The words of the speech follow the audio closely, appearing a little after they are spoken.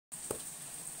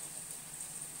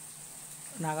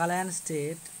Nagaland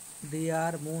State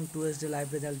Dear Moon 2SD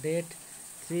Live Result Date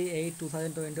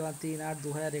 3/8/2021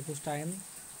 3/8/2021 Time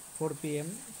 4 p.m.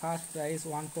 First prize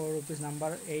 1 crore rupees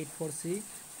number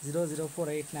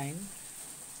 84C00489.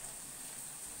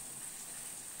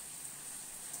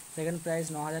 Second prize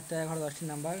 9000 টাকা ঘর 10টি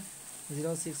number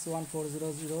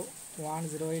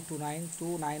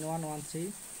 0614001082929113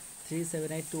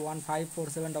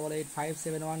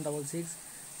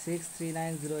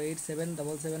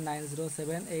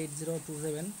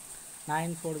 3782154788857166639087777907827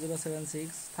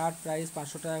 940776. Third prize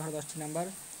 500 টাকা ঘর 10টি number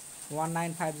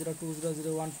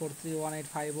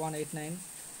 1950200143185189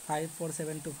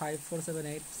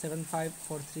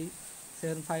 547254787543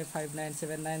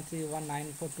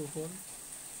 755979319424.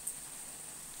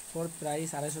 Fourth prize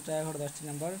 250 টাকা ঘর 10টি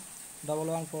নাম্বার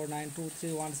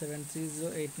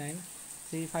 114923173089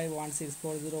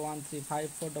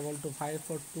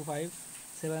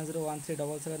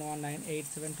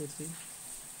 35164013542255401377713872387223.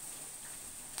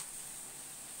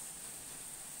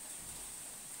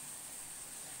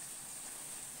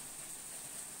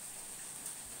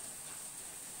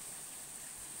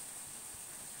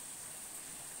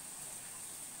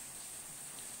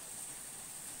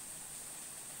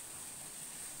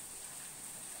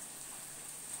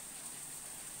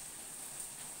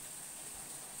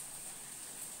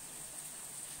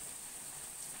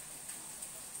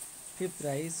 Fifth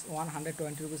prize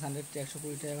 120 rupees 100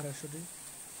 120 টাকা 100টি